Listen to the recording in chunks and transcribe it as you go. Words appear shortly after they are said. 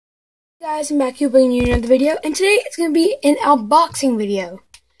Guys, I'm back here bringing you another video, and today it's going to be an unboxing video.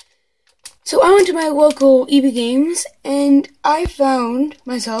 So I went to my local EB Games, and I found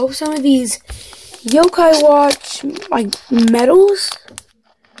myself some of these Yokai Watch, like, medals.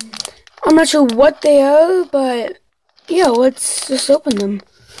 I'm not sure what they are, but, yeah, let's just open them.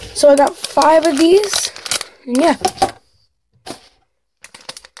 So I got 5 of these, and yeah.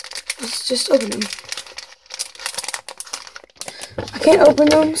 Let's just open them. I can't open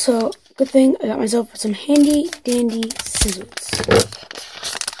them, so good thing I got myself some handy dandy scissors.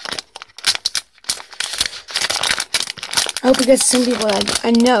 I hope it gets some people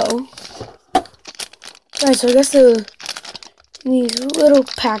I know. Alright, so I guess these little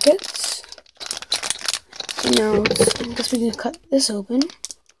packets. Now, I guess we can cut this open.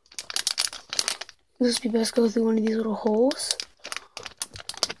 This would be best go through one of these little holes.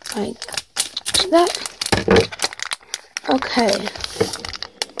 Like that. Okay.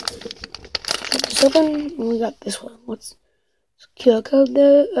 Cut this open, and we got this one. What's QR code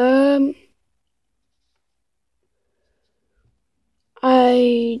there?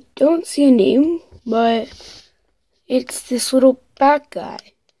 I don't see a name, but it's this little back guy.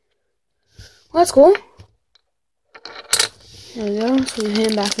 Well, that's cool. There we go. So we have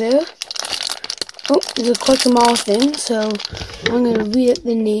him back there. Oh, there's a collect them all thing, so I'm gonna read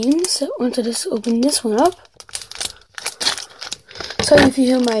the names once I just open this one up. Sorry if you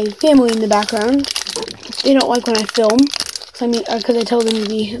hear my family in the background. They don't like when I film, because I tell them to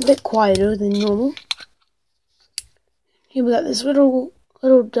be a bit quieter than normal. Here we got this little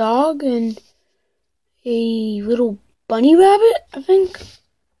dog and a little bunny rabbit, I think.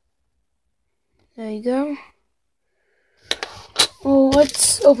 There you go. Well,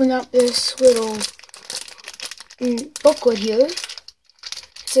 let's open up this little booklet here. It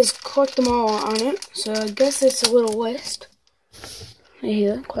says collect them all on it, so I guess it's a little list. Right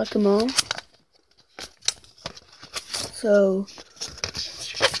here, collect them all. So,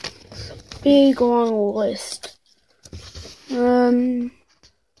 big long list. Okay,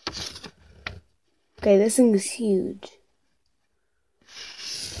 this thing is huge.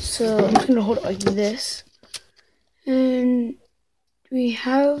 So, I'm just gonna hold it like this. And we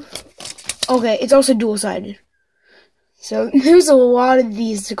have, okay, it's also dual-sided. So, there's a lot of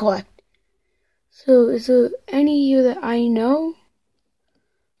these to collect. So, is there any here that I know?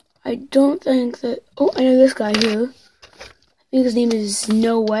 I don't think that, oh, I know this guy here. I think his name is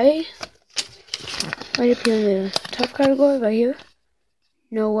No Way. Right up here in the top category, right here.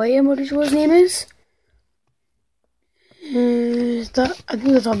 No Way, I'm pretty sure what his name is. I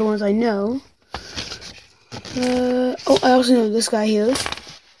think that's all the ones I know. Oh, I also know this guy here.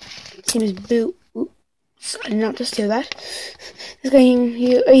 His name is Boo. Oops, I did not just hear that. This guy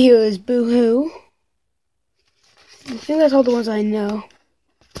here, right here is Boo Hoo. I think that's all the ones I know.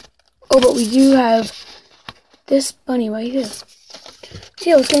 Oh, but we do have this bunny right here. So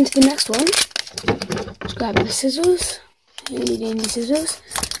yeah, let's get into the next one. Let's grab the scissors. Handy dandy scissors.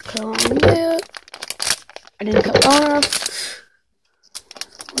 Cut along there. I didn't cut long enough.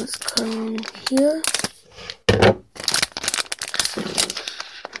 Let's cut along here. Put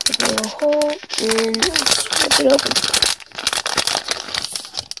a little hole and let's rip it open.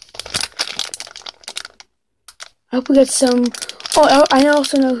 I hope we get some. Oh, I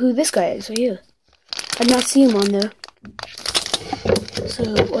also know who this guy is right here. I did not see him on there. So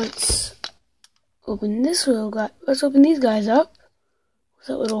let's open this little guy. Let's open these guys up. What's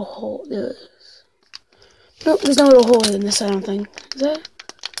that little hole? There is. Nope, there's no little hole in this, I don't think. Is that?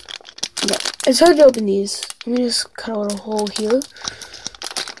 Okay. It's hard to open these. Let me just cut a little hole here.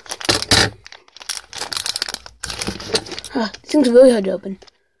 These things are really hard to open.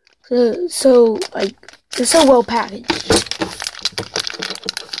 So like, they're so well packaged.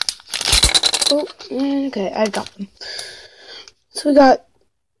 Oh, okay, I got them. So we got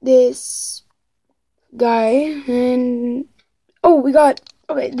this guy, and oh, we got,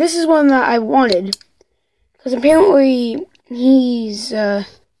 okay, this is one that I wanted, because apparently he's, I'm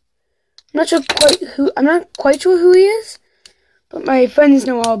not quite sure who he is, but my friends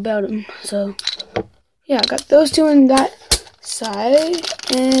know all about him, so, yeah, I got those two on that side,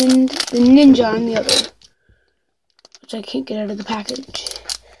 and the ninja on the other, which I can't get out of the package.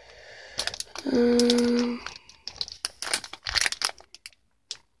 Come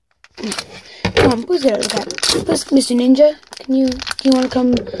on, please get out of the package. Please, Mr. Ninja, do you want to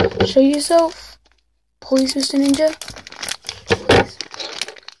come show yourself? Please, Mr. Ninja?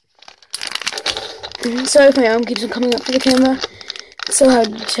 Please. Sorry if my arm keeps on coming up to the camera. It's so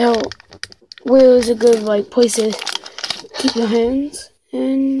hard to tell where is a good, like, place to keep your hands.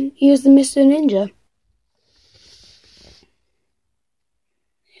 And here's the Mr. Ninja.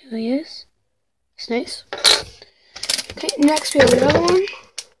 Here he is. It's nice. Okay, next we have another one.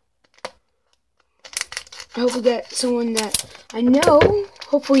 I hope we get someone that I know.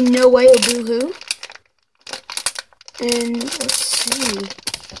 Hopefully No Way or Boo-hoo. And let's see.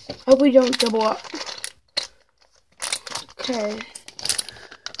 I hope we don't double up. Okay.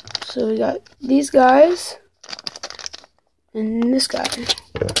 So we got these guys. And this guy. So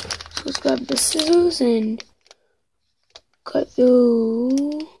let's grab the scissors and cut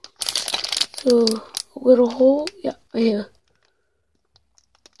through. So a little hole. Yeah, right here.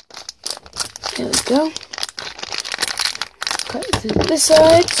 There we go. Cut through this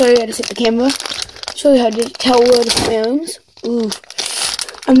side. Sorry, I had to set the camera. Show you how to tell where to put my arms. Ooh.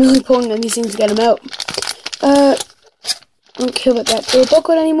 I'm really pulling on these things to get them out. I don't care about that little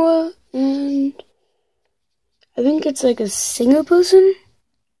booklet anymore. And I think it's like a singer person.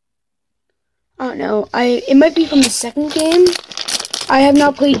 I don't know. It might be from the second game. I have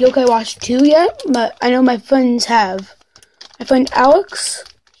not played Yokai Watch 2 yet, but I know my friends have. My friend Alex,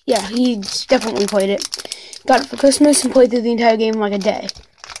 yeah, he's definitely played it. Got it for Christmas and played through the entire game in like a day.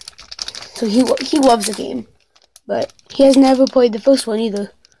 So he loves the game, but he has never played the first one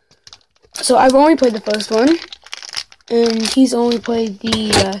either. So I've only played the first one, and he's only played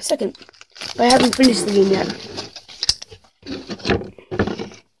the second. But I haven't finished the game yet.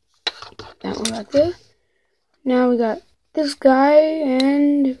 Put that one back there. Now we got this guy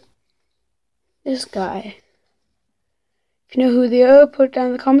and this guy. If you know who they are, put it down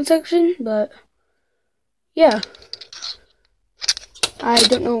in the comment section. But yeah. I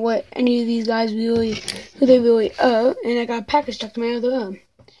don't know what any of these guys who they really are, and I got a package stuck to my other arm.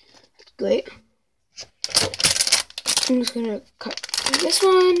 That's great. I'm just gonna cut this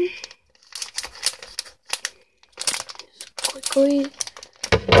one. Just quickly.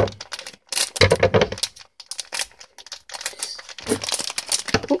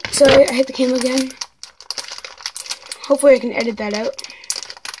 Oh, sorry, I hit the camera again. Hopefully I can edit that out.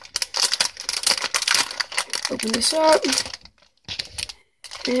 Open this up.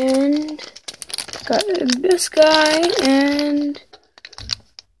 And got this guy, and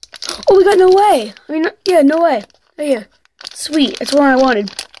oh, we got No Way. I mean, yeah, No Way. Right here. Sweet, that's what I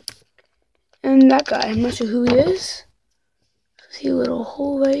wanted. And that guy, I'm not sure who he is. See a little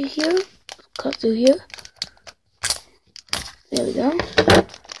hole right here. Cut through here. There we go.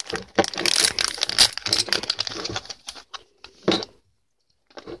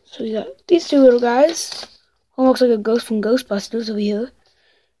 So we got these two little guys. One looks like a ghost from Ghostbusters over here.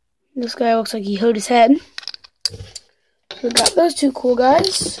 This guy looks like he hurt his head. So we got those two cool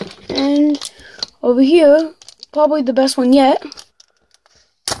guys. And over here, probably the best one yet,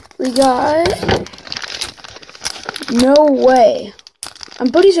 we got No Way.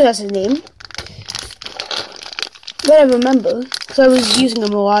 I'm pretty sure that's his name. But I remember, because I was using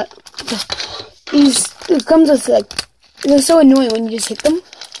them a lot. It comes with like, they're so annoying when you just hit them.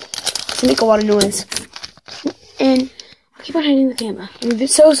 They make a lot of noise. And I keep on hitting the camera. I'm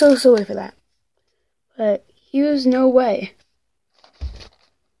so sorry for that. But here's No Way.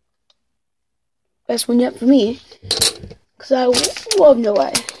 Best one yet for me. Because I love No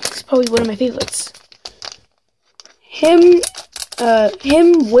Way. It's probably one of my favorites. Him,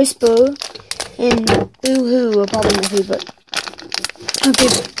 Whisper, and Boo-hoo are probably my favorite. My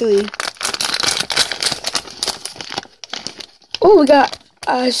favorite three. Oh, we got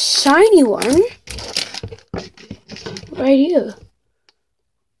a shiny one. Right here.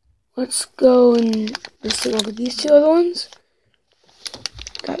 Let's go and let's take a look at these two other ones.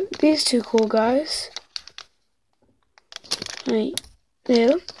 Got these two cool guys. Right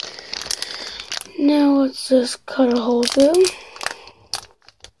there. Now let's just cut a hole through.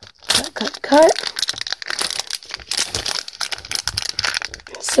 Cut.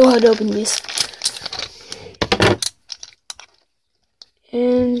 It's so hard to open these.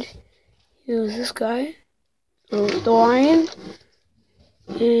 And here's this guy. The lion,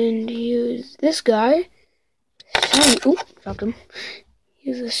 and here's this guy, shiny. Oh, dropped him.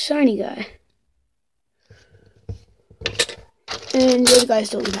 Here's a shiny guy, and the other guy's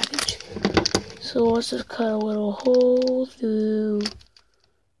still in the package. So let's just cut a little hole through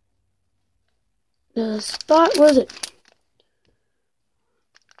the spot. Where is it?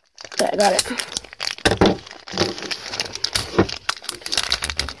 Okay, I got it.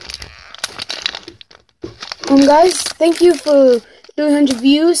 Guys, thank you for 300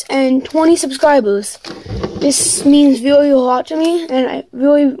 views and 20 subscribers. This means really a lot to me, and I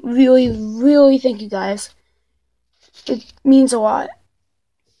really thank you guys. It means a lot.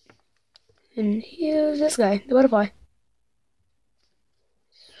 And here's this guy, the butterfly.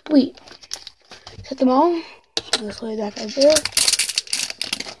 Sweet. Set them all. Let's lay that guy there.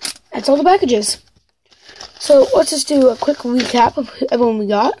 that's all the packages. So let's just do a quick recap of everyone we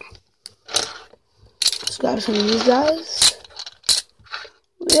got. Let's grab some of these guys.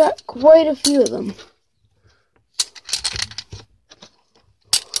 We got quite a few of them.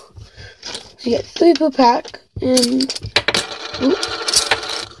 So you get 3 per pack, and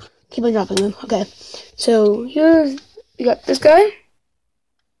keep on dropping them. Okay, so here we got this guy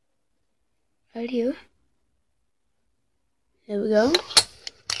right here. There we go.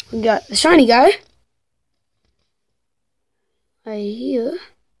 We got the shiny guy right here.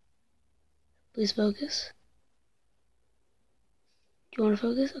 Please focus. Do you want to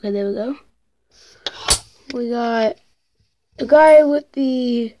focus? Okay, there we go. We got a guy with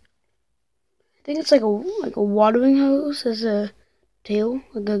the, I think it's like a watering hose as a tail,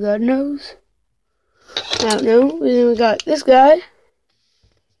 like a garden hose. I don't know. And then we got this guy. He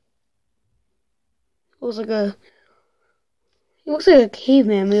looks like a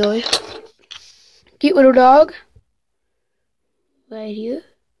caveman, really. Cute little dog. Right here.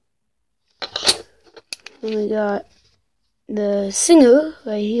 And we got the singer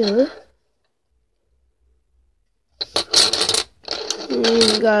right here. And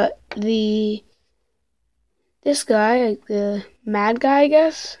we got this guy, like the mad guy, I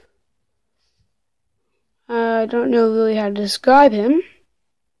guess. I don't know really how to describe him.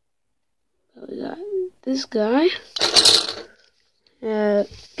 But we got this guy.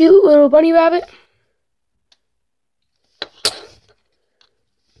 Cute little bunny rabbit.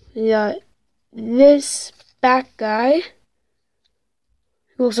 We got this back guy.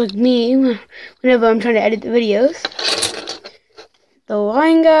 Who looks like me whenever I'm trying to edit the videos. The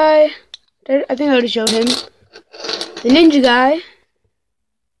lion guy. I think I already showed him. The ninja guy.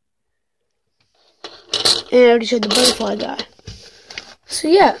 And I already showed the butterfly guy. So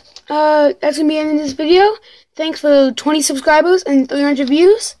yeah, that's going to be the end of this video. Thanks for 20 subscribers and 300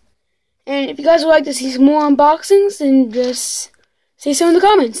 views. And if you guys would like to see some more unboxings, then just say so in the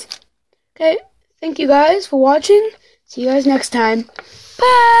comments. Okay, thank you guys for watching. See you guys next time.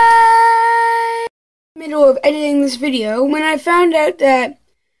 Bye! In the middle of editing this video, when I found out that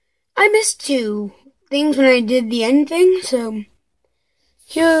I missed 2 things when I did the end thing, so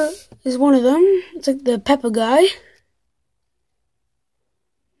here is one of them. It's like the pepper guy.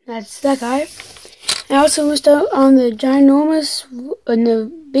 That's that guy. I also missed out on the ginormous and the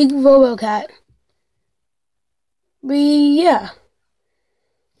big RoboCat. But yeah.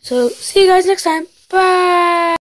 So see you guys next time. Bye.